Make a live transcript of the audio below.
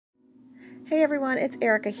Hey everyone, it's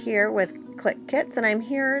Erica here with Clique Kits, and I'm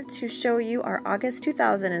here to show you our August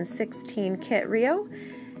 2016 kit Rio.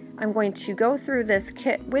 I'm going to go through this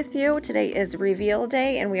kit with you. Today is reveal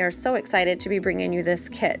day and we are so excited to be bringing you this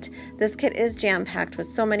kit. This kit is jam-packed with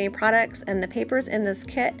so many products, and the papers in this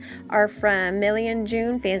kit are from Millie and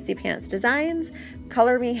June Fancy Pants Designs,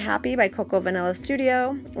 Color Me Happy by Cocoa Vanilla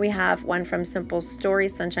Studio. We have one from Simple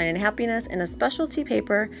Stories, Sunshine and Happiness, and a specialty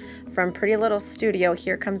paper from Pretty Little Studio,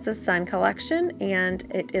 Here Comes the Sun collection, and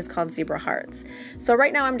it is called Zebra Hearts. So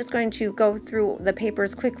right now I'm just going to go through the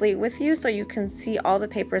papers quickly with you so you can see all the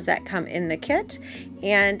papers that come in the kit.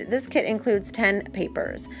 And this kit includes 10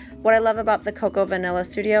 papers. What I love about the Cocoa Vanilla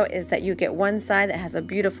Studio is that you get one side that has a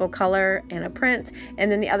beautiful color and a print,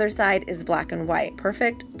 and then the other side is black and white.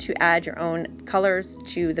 Perfect to add your own colors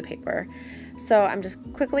to the paper. So I'm just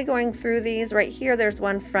quickly going through these. Right here, there's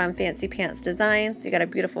one from Fancy Pants Designs. So you got a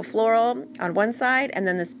beautiful floral on one side, and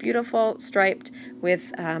then this beautiful striped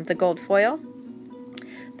with the gold foil.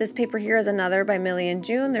 This paper here is another by Millie and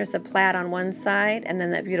June. There's a plaid on one side, and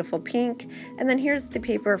then that beautiful pink. And then here's the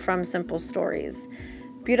paper from Simple Stories.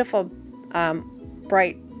 Beautiful,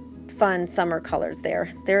 bright, fun summer colors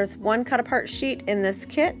there. There's one cut apart sheet in this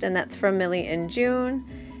kit, and that's from Millie and June.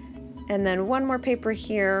 And then one more paper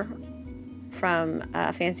here from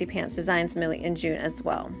Fancy Pants Designs, Millie and June as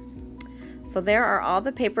well. So there are all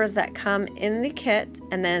the papers that come in the kit.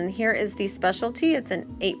 And then here is the specialty. It's an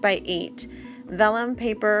 8x8 vellum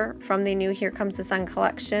paper from the new Here Comes the Sun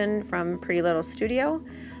collection from Pretty Little Studio.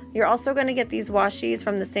 You're also going to get these washies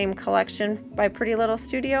from the same collection by Pretty Little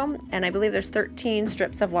Studio, and I believe there's 13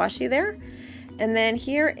 strips of washi there. And then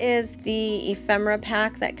here is the ephemera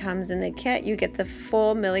pack that comes in the kit. You get the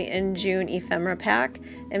full Millie and June ephemera pack,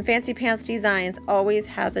 and Fancy Pants Designs always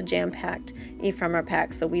has a jam-packed ephemera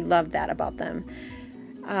pack, so we love that about them.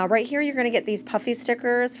 Right here you're going to get these puffy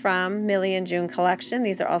stickers from Millie and June collection.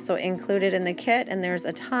 These are also included in the kit, and there's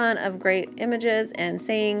a ton of great images and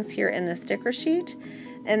sayings here in the sticker sheet.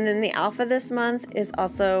 And then the alpha this month is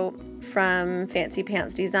also from Fancy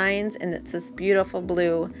Pants Designs, and it's this beautiful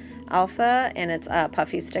blue alpha, and it's a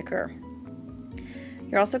puffy sticker.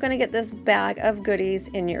 You're also going to get this bag of goodies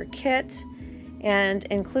in your kit, and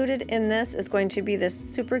included in this is going to be this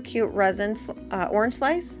super cute resin orange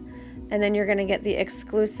slice, and then you're going to get the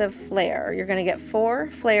exclusive flare. You're going to get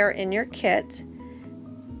 4 flare in your kit,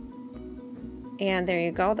 and there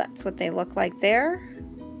you go. That's what they look like there.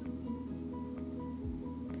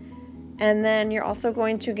 And then you're also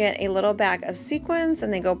going to get a little bag of sequins,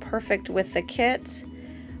 and they go perfect with the kit.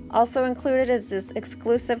 Also included is this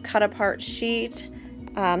exclusive cut apart sheet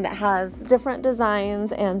that has different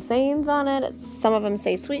designs and sayings on it. Some of them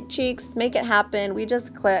say Sweet Cheeks, Make It Happen, We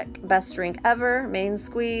Just Click, Best Drink Ever, Main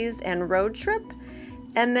Squeeze, and Road Trip.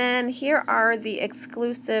 And then here are the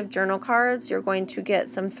exclusive journal cards. You're going to get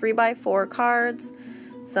some 3x4 cards,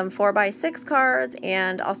 some 4x6 cards,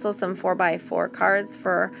 and also some 4x4 cards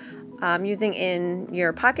for using in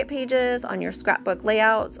your pocket pages, on your scrapbook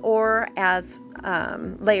layouts, or as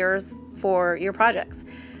layers for your projects.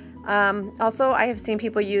 Also, I have seen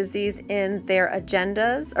people use these in their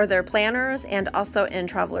agendas or their planners, and also in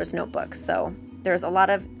traveler's notebooks. So there's a lot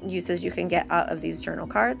of uses you can get out of these journal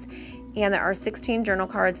cards. And there are 16 journal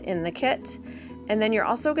cards in the kit. And then you're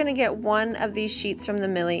also going to get one of these sheets from the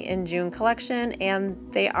Millie and June collection, and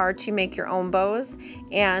they are to make your own bows,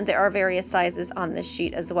 and there are various sizes on this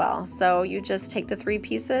sheet as well. So you just take the 3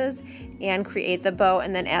 pieces and create the bow,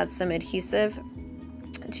 and then add some adhesive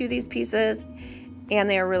to these pieces, and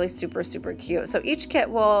they are really super cute. So each kit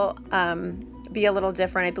will be a little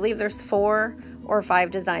different. I believe there's 4 or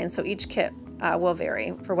 5 designs, so each kit will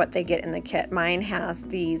vary for what they get in the kit. Mine has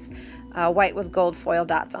these white with gold foil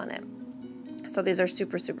dots on it. So these are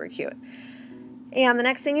super cute. And the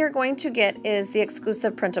next thing you're going to get is the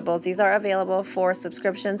exclusive printables. These are available for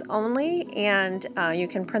subscriptions only, and you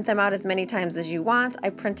can print them out as many times as you want. I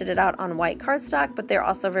printed it out on white cardstock, but they're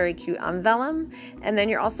also very cute on vellum. And then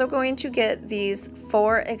you're also going to get these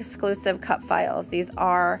 4 exclusive cut files. These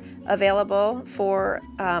are available for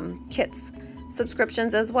kits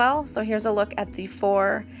subscriptions as well. So here's a look at the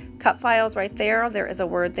 4 cut files right there. There is a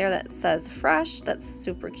word there that says fresh. That's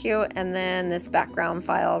super cute. And then this background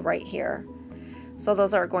file right here. So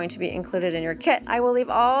those are going to be included in your kit. I will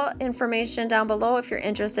leave all information down below if you're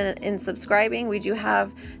interested in subscribing. We do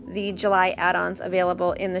have the July add-ons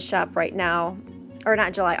available in the shop right now. Or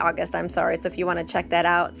not July, August, I'm sorry. So if you want to check that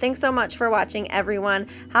out. Thanks so much for watching, everyone.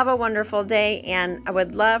 Have a wonderful day, and I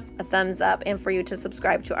would love a thumbs up and for you to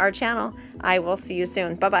subscribe to our channel. I will see you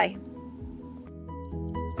soon. Bye-bye.